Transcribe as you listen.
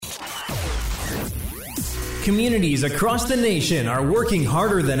Communities across the nation are working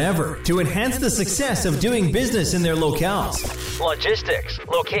harder than ever to enhance the success of doing business in their locales. Logistics,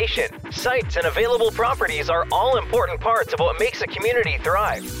 location, sites, and available properties are all important parts of what makes a community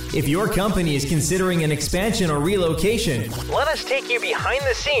thrive. If your company is considering an expansion or relocation, let us take you behind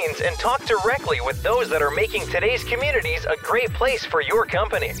the scenes and talk directly with those that are making today's communities a great place for your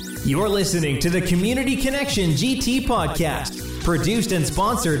company. You're listening to the Community Connection GT podcast. Produced and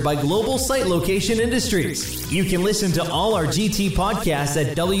sponsored by Global Site Location Industries. You can listen to all our GT podcasts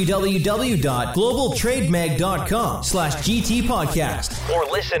at www.globaltrademag.com/GT podcast. Or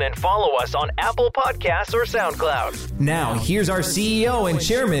listen and follow us on Apple Podcasts or SoundCloud. Now, here's our CEO and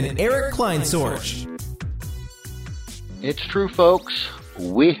Chairman, Eric Kleinsorge. It's true, folks.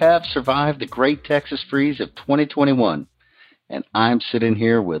 We have survived the great Texas freeze of 2021. And I'm sitting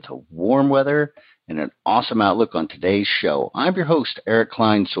here with warm weather and an awesome outlook on today's show. I'm your host, Eric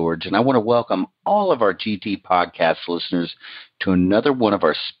Kleinsorge, and I want to welcome all of our GT podcast listeners to another one of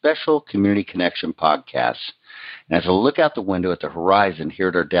our special Community Connection podcasts. And as I look out the window at the horizon here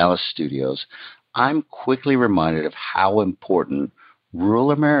at our Dallas studios, I'm quickly reminded of how important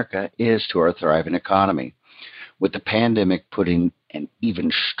rural America is to our thriving economy. With the pandemic putting an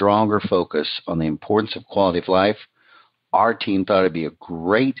even stronger focus on the importance of quality of life, our team thought it'd be a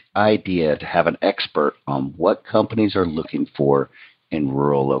great idea to have an expert on what companies are looking for in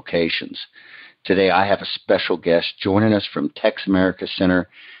rural locations. Today, I have a special guest joining us from TexAmericas Center,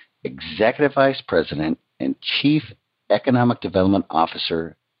 Executive Vice President and Chief Economic Development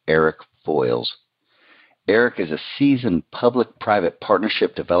Officer, Eric Voyles. Eric is a seasoned public-private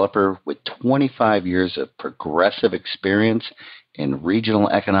partnership developer with 25 years of progressive experience in regional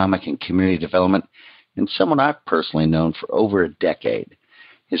economic and community development, and someone I've personally known for over a decade.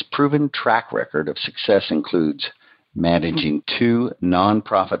 His proven track record of success includes managing 2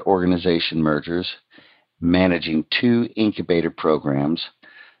 nonprofit organization mergers, managing 2 incubator programs,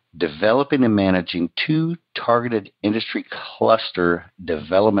 developing and managing 2 targeted industry cluster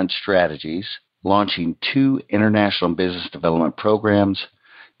development strategies, launching 2 international business development programs,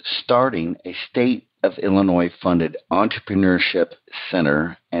 starting a state of Illinois-funded entrepreneurship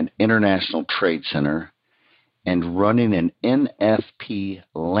center and international trade center, and running an NFP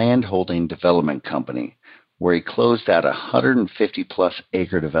landholding development company where he closed out a 150-plus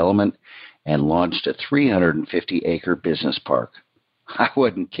acre development and launched a 350-acre business park. I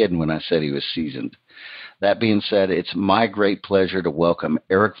wasn't kidding when I said he was seasoned. That being said, it's my great pleasure to welcome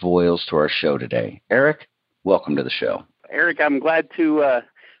Eric Voyles to our show today. Eric, welcome to the show. Eric, I'm glad to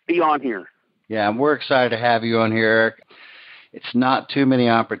be on here. Yeah, we're excited to have you on here, Eric. It's not too many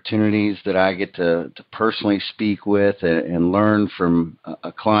opportunities that I get to personally speak with and learn from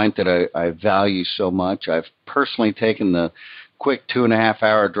a client that I value so much. I've personally taken the quick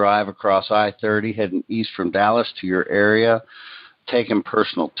 2.5-hour drive across I-30 heading east from Dallas to your area, taken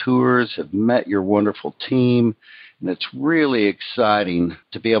personal tours, have met your wonderful team, and it's really exciting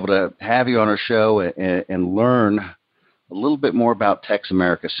to be able to have you on our show and learn a little bit more about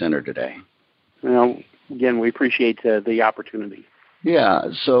TexAmericas Center today. Well, again, we appreciate the opportunity.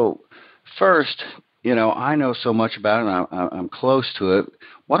 Yeah. So first, I know so much about it, and I'm close to it.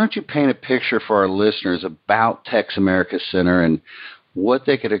 Why don't you paint a picture for our listeners about TexAmericas Center and what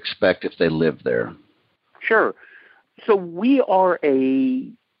they could expect if they live there? Sure. So we are a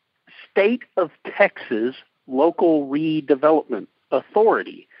state of Texas local redevelopment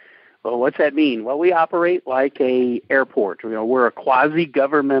authority. Well, what's that mean? Well, we operate like a airport. We're a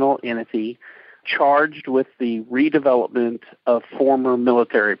quasi-governmental entity charged with the redevelopment of former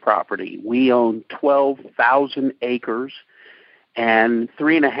military property. We own 12,000 acres and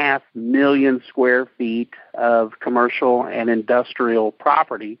 3.5 million square feet of commercial and industrial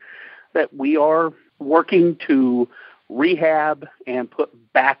property that we are working to rehab and put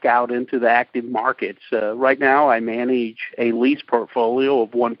back out into the active markets. Right now, I manage a lease portfolio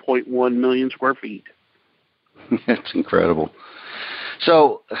of 1.1 million square feet. That's incredible.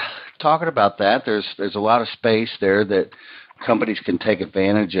 So, talking about that, there's a lot of space there that companies can take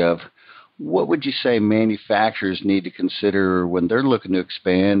advantage of. What would you say manufacturers need to consider when they're looking to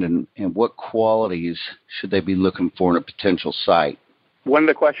expand, and what qualities should they be looking for in a potential site? One of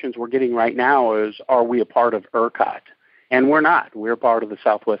the questions we're getting right now is, are we a part of ERCOT? And we're not. We're part of the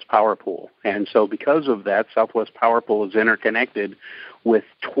Southwest Power Pool. And so because of that, Southwest Power Pool is interconnected with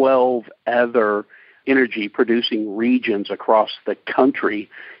 12 other energy-producing regions across the country.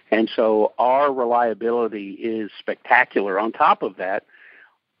 And so our reliability is spectacular. On top of that,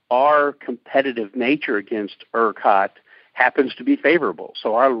 our competitive nature against ERCOT happens to be favorable.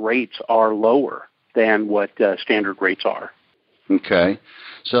 So our rates are lower than what standard rates are. Okay.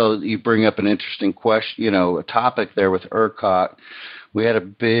 So you bring up an interesting question, a topic there with ERCOT. We had a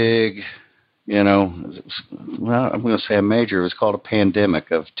big, I'm going to say a major. It was called a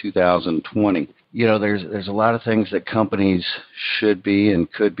pandemic of 2020. There's a lot of things that companies should be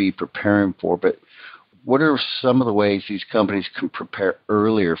and could be preparing for, but what are some of the ways these companies can prepare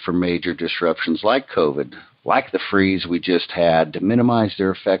earlier for major disruptions like COVID, like the freeze we just had, to minimize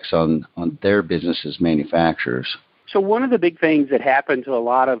their effects on their business as manufacturers? So one of the big things that happened to a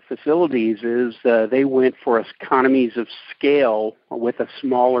lot of facilities is they went for economies of scale with a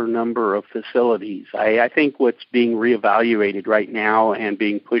smaller number of facilities. I think what's being reevaluated right now and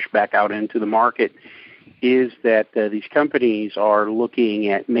being pushed back out into the market is that these companies are looking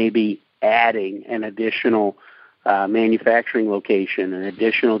at maybe adding an additional manufacturing location, an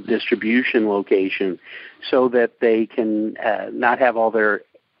additional distribution location, so that they can not have all their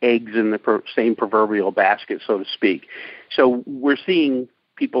eggs in the same proverbial basket, so to speak. So we're seeing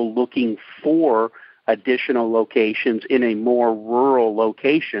people looking for additional locations in a more rural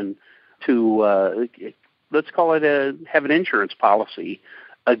location to, let's call it have an insurance policy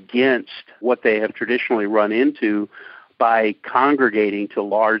against what they have traditionally run into by congregating to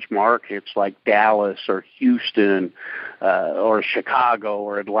large markets like Dallas or Houston or Chicago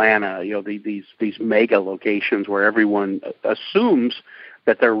or Atlanta, these mega locations where everyone assumes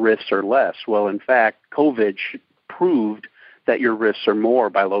that their risks are less. Well, in fact, COVID proved that your risks are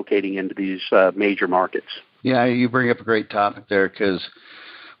more by locating into these major markets. Yeah, you bring up a great topic there, because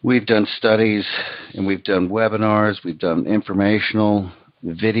we've done studies and we've done webinars, we've done informational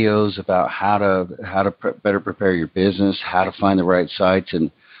videos about how to better prepare your business, how to find the right sites, and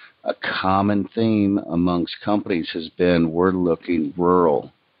a common theme amongst companies has been we're looking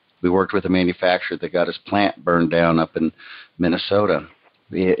rural. We worked with a manufacturer that got his plant burned down up in Minnesota.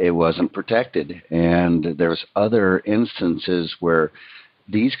 It wasn't protected, and there's other instances where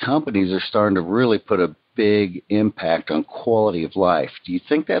these companies are starting to really put a big impact on quality of life. Do you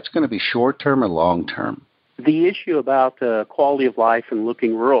think that's going to be short-term or long-term? The issue about quality of life and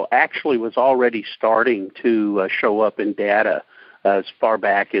looking rural actually was already starting to show up in data as far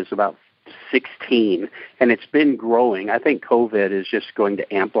back as about 16, and it's been growing. I think COVID is just going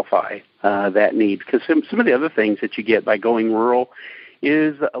to amplify that need, because some of the other things that you get by going rural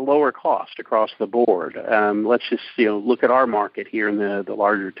is a lower cost across the board. Let's just look at our market here in the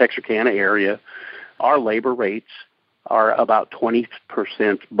larger Texarkana area. Our labor rates are about 20%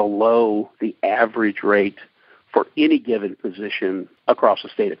 below the average rate for any given position across the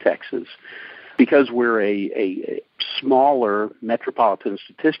state of Texas. Because we're a smaller metropolitan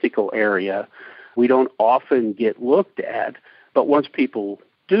statistical area, we don't often get looked at, but once people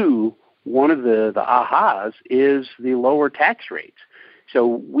do, one of the ahas is the lower tax rates.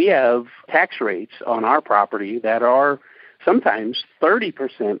 So we have tax rates on our property that are sometimes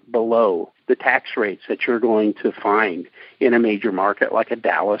 30% below the tax rates that you're going to find in a major market like a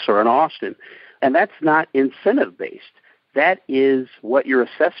Dallas or an Austin. And that's not incentive-based. That is what your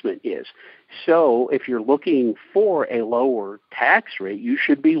assessment is. So if you're looking for a lower tax rate, you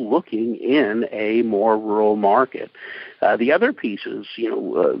should be looking in a more rural market. The other pieces,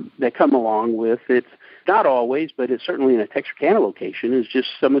 that come along with it, not always, but it's certainly in a Texarkana location, is just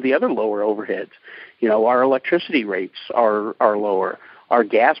some of the other lower overheads. Our electricity rates are lower. Our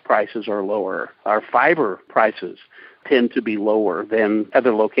gas prices are lower. Our fiber prices tend to be lower than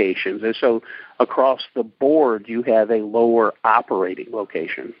other locations. And so across the board, you have a lower operating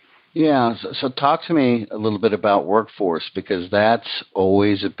location. Yeah, so talk to me a little bit about workforce, because that's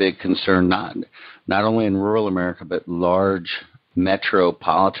always a big concern, not only in rural America, but large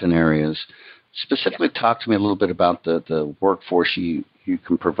metropolitan areas. Specifically, talk to me a little bit about the workforce you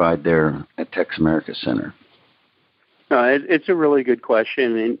can provide there at TexAmericas Center. It's a really good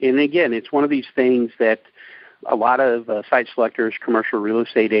question. And again, it's one of these things that a lot of site selectors, commercial real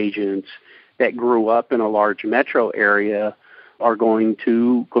estate agents that grew up in a large metro area are going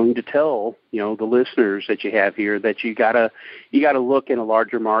to tell the listeners that you have here that you gotta look in a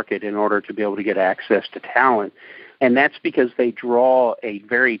larger market in order to be able to get access to talent. And that's because they draw a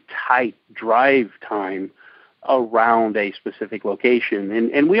very tight drive time around a specific location.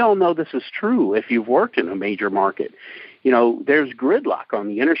 And we all know this is true if you've worked in a major market. There's gridlock on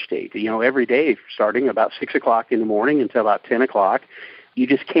the interstate. Every day starting about 6 o'clock in the morning until about 10 o'clock, you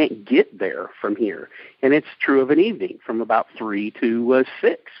just can't get there from here. And it's true of an evening from about 3 to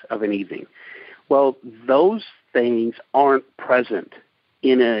 6 of an evening. Well, those things aren't present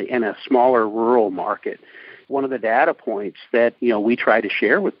in a smaller rural market. One of the data points that we try to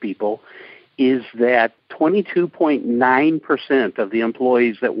share with people is that 22.9% of the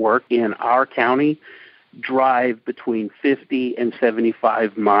employees that work in our county drive between 50 and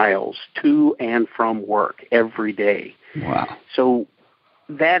 75 miles to and from work every day. Wow. So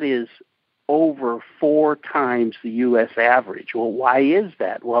that is over 4 times the U.S. average. Well, why is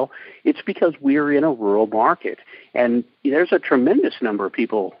that? Well, it's because we're in a rural market, and there's a tremendous number of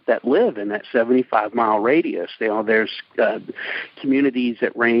people that live in that 75-mile radius. There's communities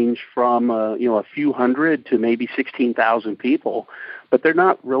that range from a few hundred to maybe 16,000 people, but they're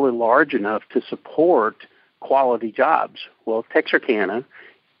not really large enough to support quality jobs. Well, Texarkana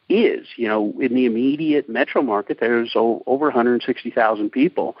is, in the immediate metro market, there's over 160,000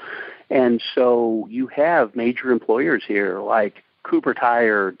 people. And so you have major employers here like Cooper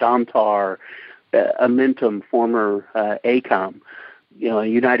Tire, Domtar, Amentum, former ACOM, a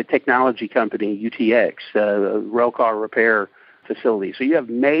United Technology Company, UTX, railcar repair facility. So you have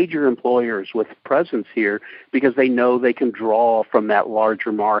major employers with presence here because they know they can draw from that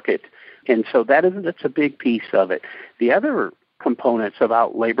larger market. And so that's a big piece of it. The other components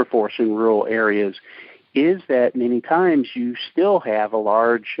about labor force in rural areas is that many times you still have a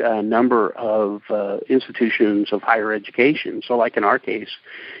large number of institutions of higher education. So like in our case,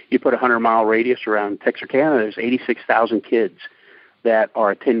 you put a 100-mile radius around Texarkana, there's 86,000 kids that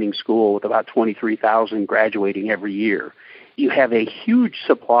are attending school with about 23,000 graduating every year. You have a huge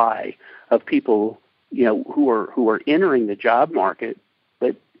supply of people, who are entering the job market.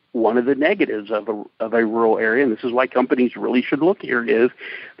 But one of the negatives of a rural area, and this is why companies really should look here, is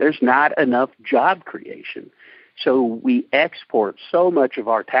there's not enough job creation. So we export so much of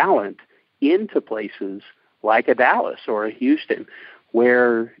our talent into places like a Dallas or a Houston,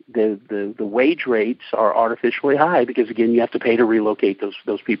 where the wage rates are artificially high because, again, you have to pay to relocate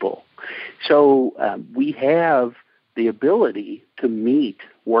those people. So we have the ability to meet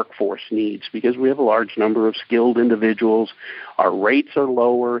workforce needs because we have a large number of skilled individuals. Our rates are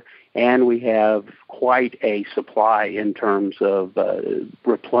lower, and we have quite a supply in terms of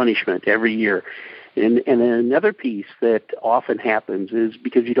replenishment every year. And another piece that often happens is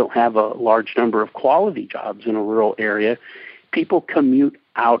because you don't have a large number of quality jobs in a rural area, people commute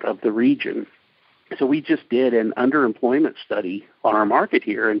out of the region. So we just did an underemployment study on our market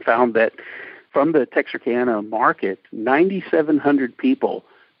here and found that from the Texarkana market, 9,700 people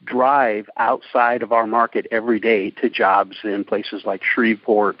drive outside of our market every day to jobs in places like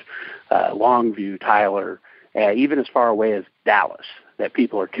Shreveport, Longview, Tyler, even as far away as Dallas that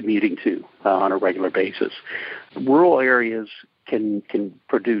people are commuting to on a regular basis. Rural areas can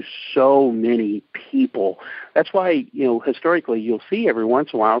produce so many people. That's why, historically you'll see every once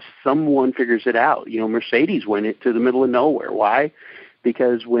in a while someone figures it out. Mercedes went into the middle of nowhere. Why?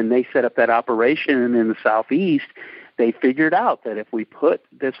 Because when they set up that operation in the southeast, they figured out that if we put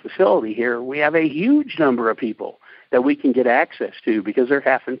this facility here, we have a huge number of people that we can get access to because they're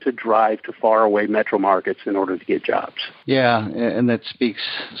having to drive to faraway metro markets in order to get jobs. Yeah, and that speaks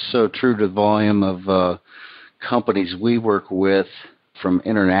so true to the volume of companies we work with from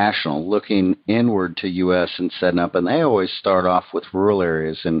international looking inward to U.S. and setting up, and they always start off with rural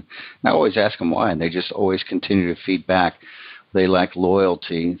areas, and I always ask them why, and they just always continue to feed back. They like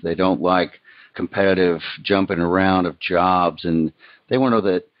loyalty. They don't like competitive jumping around of jobs, and they want to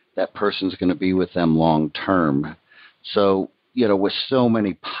know that that person's going to be with them long term. So, with so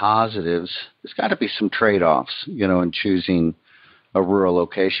many positives, there's got to be some trade-offs, in choosing a rural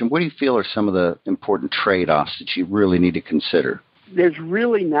location. What do you feel are some of the important trade-offs that you really need to consider? There's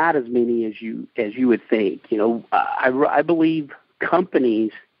really not as many as you would think. I believe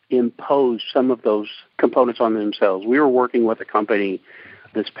companies impose some of those components on themselves. We were working with a company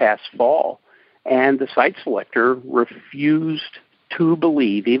this past fall, and the site selector refused to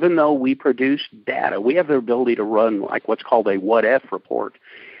believe, even though we produced data, we have the ability to run like what's called a what-if report.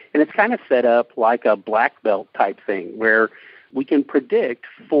 And it's kind of set up like a black belt type thing where we can predict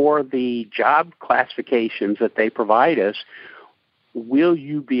for the job classifications that they provide us, will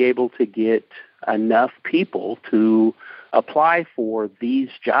you be able to get enough people to apply for these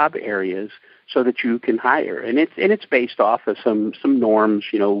job areas so that you can hire? And it's based off of some norms,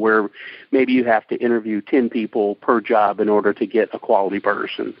 where maybe you have to interview 10 people per job in order to get a quality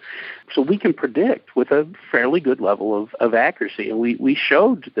person. So we can predict with a fairly good level of accuracy. And we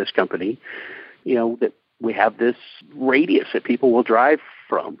showed this company, that we have this radius that people will drive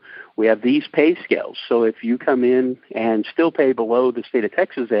from. We have these pay scales. So if you come in and still pay below the state of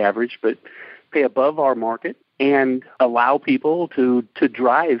Texas average, but pay above our market, and allow people to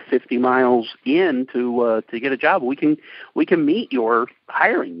drive 50 miles in to get a job, we can meet your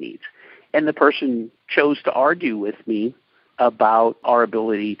hiring needs. And the person chose to argue with me about our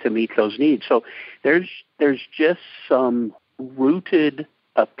ability to meet those needs. So there's just some rooted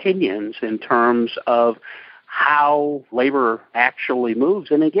opinions in terms of how labor actually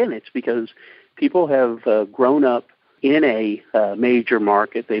moves. And again, it's because people have grown up in a major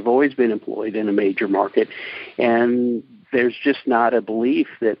market. They've always been employed in a major market, and there's just not a belief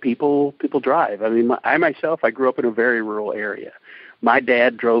that people drive. I mean, I myself grew up in a very rural area. My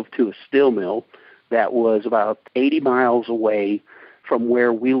dad drove to a steel mill that was about 80 miles away from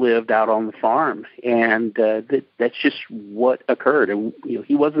where we lived out on the farm, and that's just what occurred. And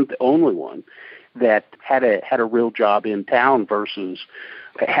he wasn't the only one that had a real job in town versus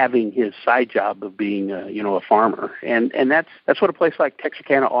having his side job of being a farmer. And that's what a place like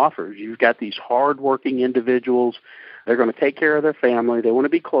Texarkana offers. You've got these hardworking individuals. They're going to take care of their family. They want to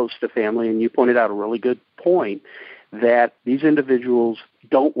be close to family. And you pointed out a really good point that these individuals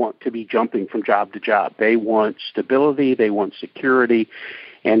don't want to be jumping from job to job. They want stability. They want security.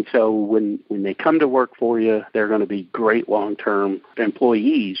 And so when they come to work for you, they're going to be great long-term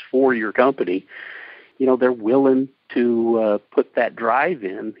employees for your company. They're willing to put that drive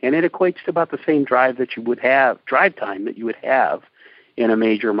in, and it equates to about the same drive time that you would have in a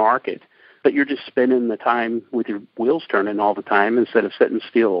major market. But you're just spending the time with your wheels turning all the time instead of sitting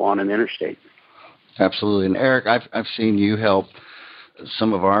still on an interstate. Absolutely. And Eric, I've seen you help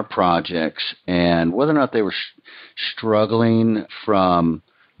some of our projects, and whether or not they were struggling from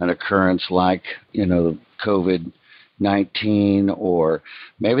an occurrence like, COVID-19, or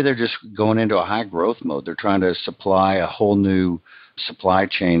maybe they're just going into a high growth mode. They're trying to supply a whole new supply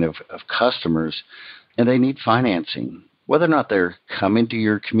chain of customers, and they need financing. Whether or not they're coming to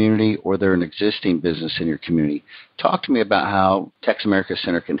your community or they're an existing business in your community, talk to me about how TexAmericas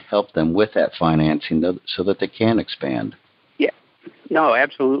Center can help them with that financing so that they can expand. Yeah, no,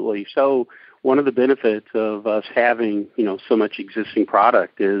 absolutely. So one of the benefits of us having, so much existing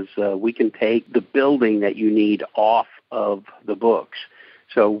product is we can take the building that you need off of the books.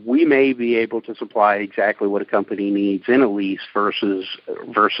 So we may be able to supply exactly what a company needs in a lease versus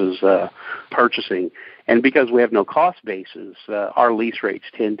purchasing. And because we have no cost basis, our lease rates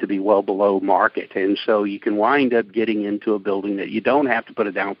tend to be well below market. And so you can wind up getting into a building that you don't have to put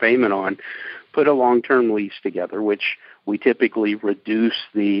a down payment on, put a long-term lease together, which we typically reduce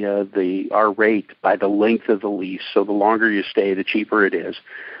our rate by the length of the lease. So the longer you stay, the cheaper it is.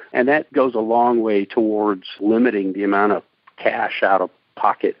 And that goes a long way towards limiting the amount of cash out of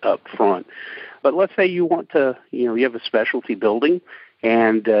pocket up front. But let's say you want to, you have a specialty building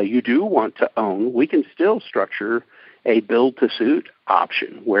and you do want to own, we can still structure a build-to-suit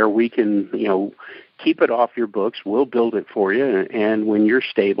option where we can, keep it off your books. We'll build it for you. And when you're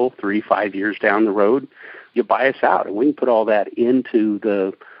stable 3-5 years down the road, you buy us out. And we can put all that into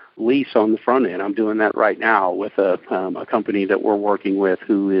the lease on the front end. I'm doing that right now with a company that we're working with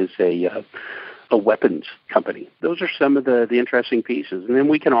who is a weapons company. Those are some of the interesting pieces. And then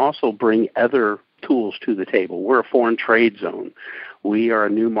we can also bring other tools to the table. We're a foreign trade zone. We are a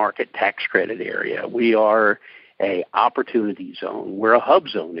new market tax credit area. We are a opportunity zone. We're a hub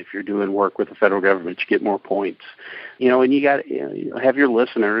zone. If you're doing work with the federal government, you get more points. And you got to have your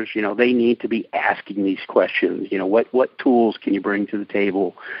listeners, they need to be asking these questions. What tools can you bring to the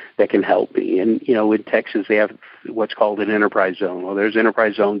table that can help me? And, in Texas, they have what's called an enterprise zone. Well, there's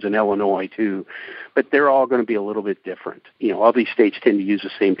enterprise zones in Illinois, too. But they're all going to be a little bit different. All these states tend to use the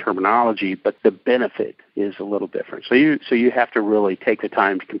same terminology, but the benefit is a little different. So you have to really take the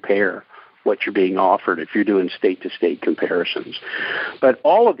time to compare what you're being offered if you're doing state-to-state comparisons. But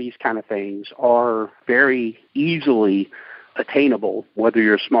all of these kind of things are very easily attainable, whether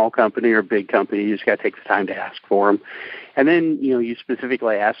you're a small company or a big company. You just got to take the time to ask for them. And then, you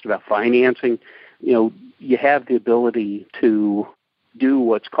specifically asked about financing. You have the ability to do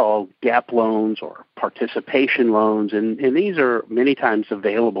what's called gap loans or participation loans, and these are many times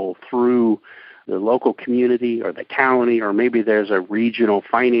available through the local community or the county, or maybe there's a regional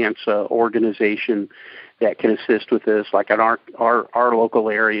finance organization that can assist with this. Like in our local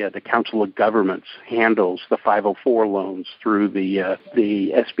area, the Council of Governments handles the 504 loans through the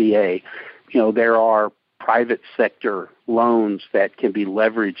SBA. There are private sector loans that can be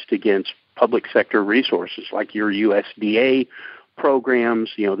leveraged against public sector resources, like your USDA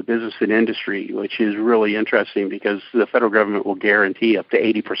programs, the business and industry, which is really interesting because the federal government will guarantee up to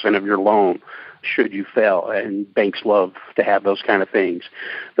 80% of your loan should you fail, and banks love to have those kind of things.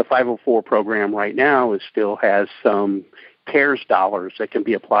 The 504 program right now still has some CARES dollars that can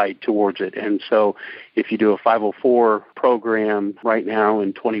be applied towards it. And so if you do a 504 program right now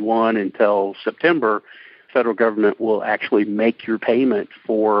in 21 until September, federal government will actually make your payment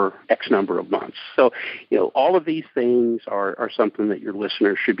for X number of months. So, all of these things are something that your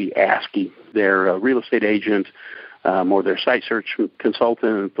listeners should be asking their real estate agent or their site search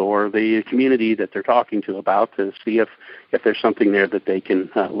consultant or the community that they're talking to about to see if there's something there that they can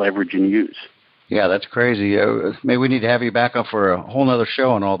leverage and use. Yeah, that's crazy. Maybe we need to have you back on for a whole other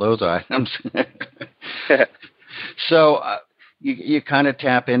show on all those items. So you kind of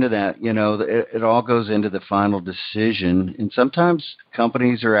tap into that. It all goes into the final decision. And sometimes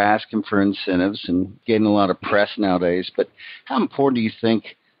companies are asking for incentives and getting a lot of press nowadays. But how important do you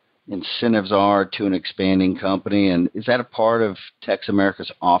think incentives are to an expanding company? And is that a part of TexAmericas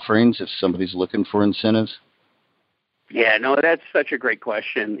offerings if somebody's looking for incentives? Yeah, no, that's such a great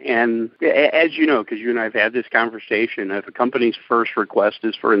question. And as you know, because you and I have had this conversation, if a company's first request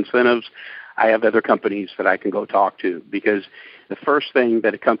is for incentives, I have other companies that I can go talk to, because the first thing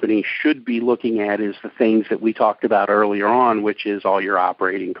that a company should be looking at is the things that we talked about earlier on, which is all your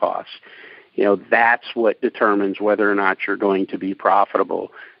operating costs. That's what determines whether or not you're going to be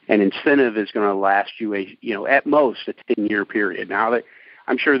profitable. An incentive is going to last you at most a 10-year period. Now,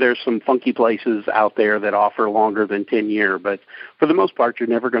 I'm sure there's some funky places out there that offer longer than 10 years, but for the most part, you're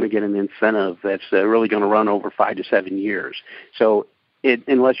never going to get an incentive that's really going to run over 5 to 7 years. So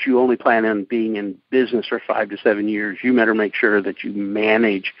unless you only plan on being in business for 5 to 7 years, you better make sure that you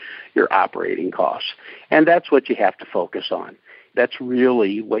manage your operating costs. And that's what you have to focus on. That's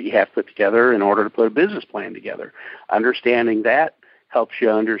really what you have to put together in order to put a business plan together. Understanding that helps you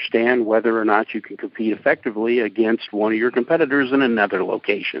understand whether or not you can compete effectively against one of your competitors in another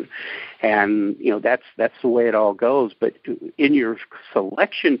location. And, that's the way it all goes. But in your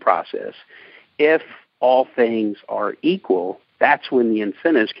selection process, if all things are equal, that's when the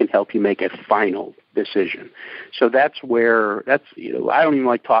incentives can help you make a final decision. So that's where I don't even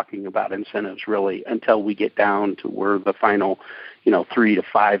like talking about incentives really until we get down to where the final, 3 to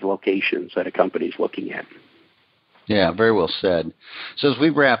 5 locations that a company's looking at. Yeah, very well said. So as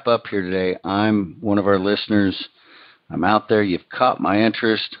we wrap up here today, I'm one of our listeners. I'm out there. You've caught my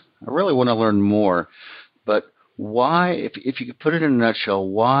interest. I really want to learn more. But why, if you could put it in a nutshell,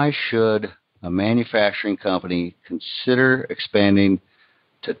 why should a manufacturing company consider expanding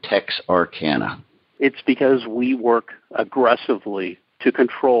to Texarkana? It's because we work aggressively to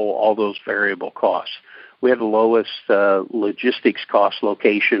control all those variable costs. We have the lowest logistics cost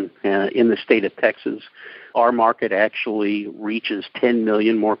location in the state of Texas. Our market actually reaches 10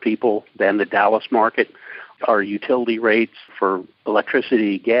 million more people than the Dallas market. Our utility rates for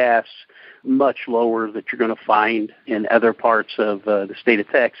electricity, gas, much lower that you're going to find in other parts of the state of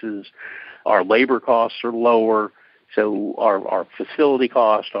Texas. Our labor costs are lower, so our facility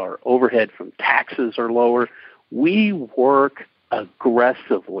costs, our overhead from taxes are lower. We work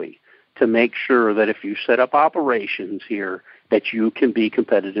aggressively to make sure that if you set up operations here, that you can be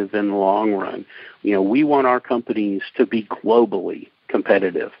competitive in the long run. We want our companies to be globally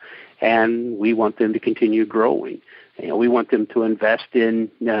competitive, and we want them to continue growing. We want them to invest in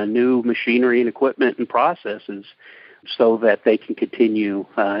new machinery and equipment and processes so that they can continue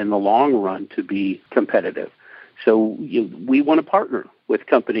in the long run to be competitive. So we want to partner with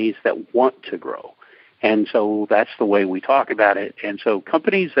companies that want to grow. And so that's the way we talk about it. And so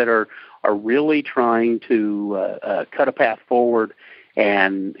companies that are really trying to cut a path forward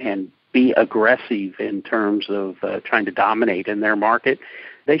and be aggressive in terms of trying to dominate in their market,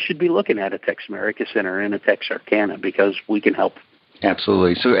 they should be looking at a TexAmericas Center in a Texarkana, because we can help.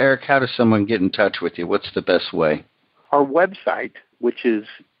 Absolutely. So, Eric, how does someone get in touch with you? What's the best way? Our website, which is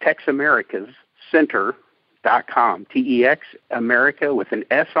TexAmericasCenter.com, T-E-X, America with an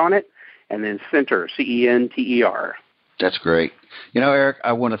S on it, and then Center, C-E-N-T-E-R. That's great. Eric,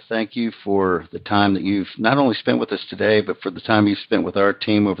 I want to thank you for the time that you've not only spent with us today, but for the time you've spent with our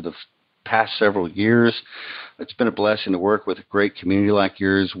team over the past several years. It's been a blessing to work with a great community like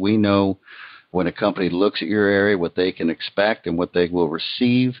yours. We know when a company looks at your area, what they can expect and what they will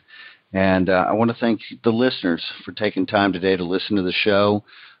receive. And I want to thank the listeners for taking time today to listen to the show.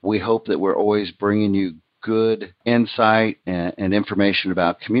 We hope that we're always bringing you good insight and information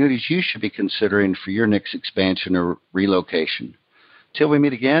about communities you should be considering for your next expansion or relocation. Till we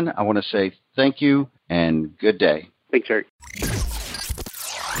meet again, I want to say thank you and good day. Thanks, Eric.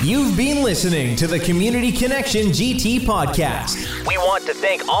 You've been listening to the Community Connection GT podcast. We want to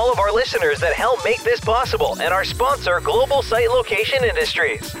thank all of our listeners that help make this possible and our sponsor, Global Site Location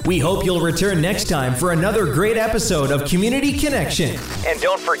Industries. We hope you'll return next time for another great episode of Community Connection. And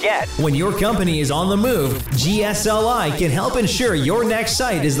don't forget, when your company is on the move, GSLI can help ensure your next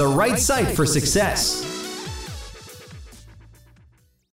site is the right site for success.